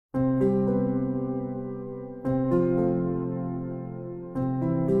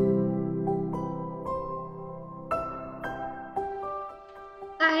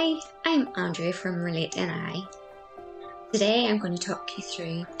Andrea from Relate and I. Today I'm going to talk you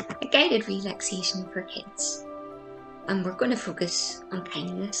through a guided relaxation for kids, and we're going to focus on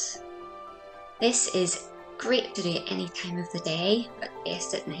kindness. This is great to do at any time of the day, but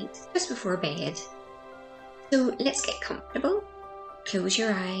best at night, just before bed. So let's get comfortable, close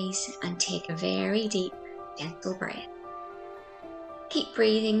your eyes and take a very deep, gentle breath. Keep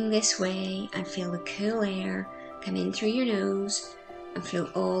breathing this way and feel the cool air come in through your nose and flow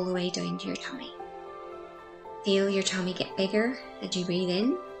all the way down to your tummy. Feel your tummy get bigger as you breathe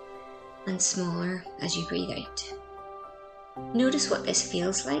in and smaller as you breathe out. Notice what this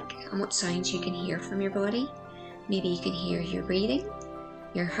feels like and what sounds you can hear from your body. Maybe you can hear your breathing,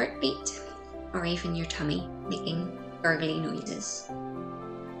 your heartbeat, or even your tummy making gurgly noises.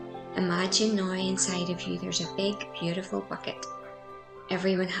 Imagine now inside of you there's a big, beautiful bucket.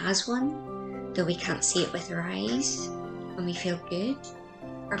 Everyone has one, though we can't see it with our eyes. When we feel good,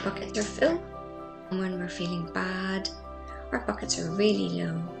 our buckets are full, and when we're feeling bad, our buckets are really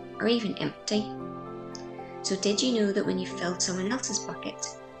low or even empty. So did you know that when you fill someone else's bucket,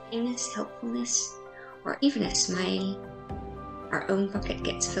 kindness, helpfulness, or even a smile, our own bucket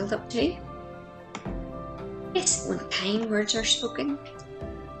gets filled up too? Yes, when kind words are spoken,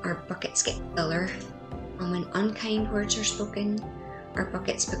 our buckets get fuller, and when unkind words are spoken, our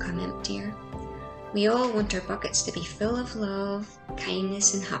buckets become emptier. We all want our buckets to be full of love,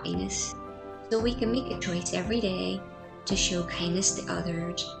 kindness and happiness, so we can make a choice every day to show kindness to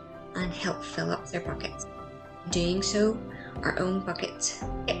others and help fill up their buckets. In doing so, our own buckets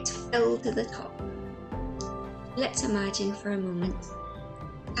get filled to the top. Let's imagine for a moment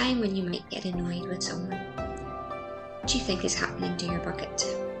a time when you might get annoyed with someone. What do you think is happening to your bucket?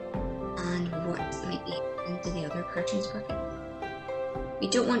 And what might be happening to the other person's bucket? We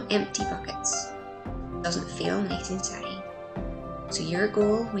don't want empty buckets. It doesn't feel nice inside. So your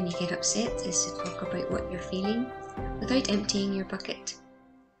goal when you get upset is to talk about what you're feeling without emptying your bucket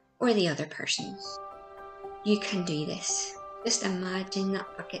or the other person's. You can do this. Just imagine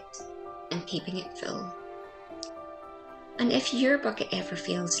that bucket and keeping it full. And if your bucket ever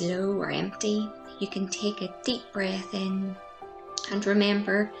feels low or empty, you can take a deep breath in and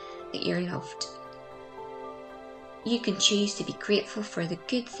remember that you're loved. You can choose to be grateful for the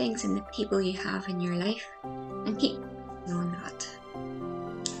good things and the people you have in your life and keep on that.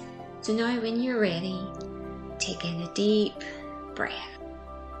 So now when you're ready, take in a deep breath.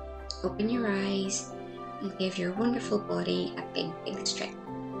 Open your eyes and give your wonderful body a big, big stretch.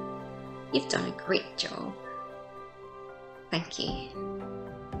 You've done a great job. Thank you.